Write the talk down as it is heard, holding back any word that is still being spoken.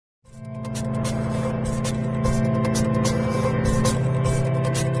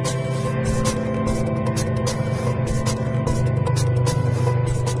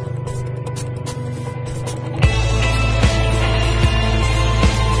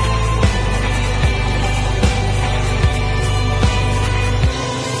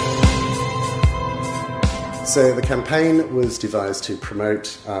So the campaign was devised to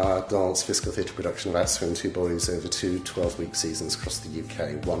promote our dance physical theatre production of Cwmni Two Boys over two 12-week seasons across the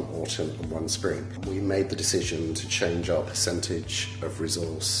UK, one autumn and one spring. We made the decision to change our percentage of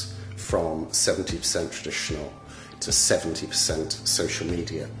resource from 70% traditional to 70% social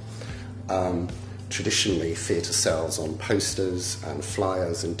media. Traditionally, theatre sells on posters and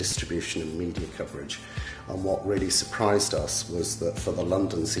flyers and distribution and media coverage. And what really surprised us was that for the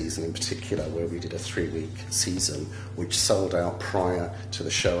London season in particular, where we did a 3-week season, which sold out prior to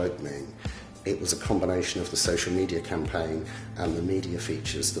the show opening, it was a combination of the social media campaign and the media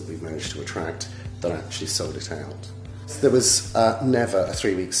features that we managed to attract that actually sold it out. There was never a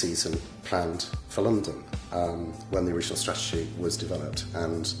 3-week season planned for London when the original strategy was developed,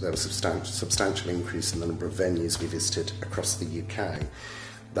 and there was a substantial increase in the number of venues we visited across the UK.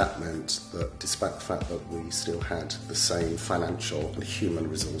 That meant that despite the fact that we still had the same financial and human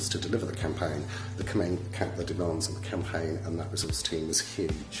resource to deliver the campaign, the demands of the campaign and that resource team was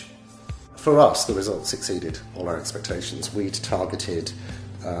huge. For us, the results exceeded all our expectations. We'd targeted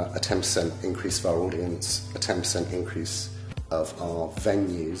a 10% increase of our audience, a 10% increase of our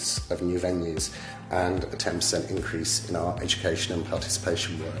venues, of new venues, and a 10% increase in our education and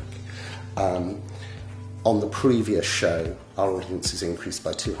participation work. On the previous show, our audiences increased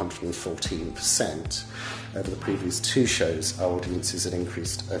by 214%. Over the previous 2 shows, our audiences had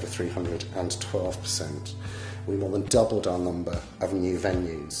increased over 312%. We more than doubled our number of new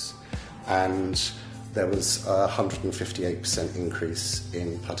venues, and there was a 158% increase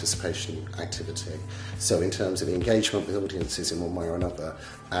in participation activity. So in terms of engagement with audiences in one way or another,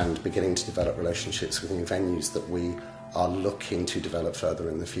 and beginning to develop relationships with new venues that we are looking to develop further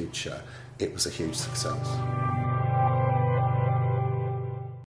in the future, it was a huge success.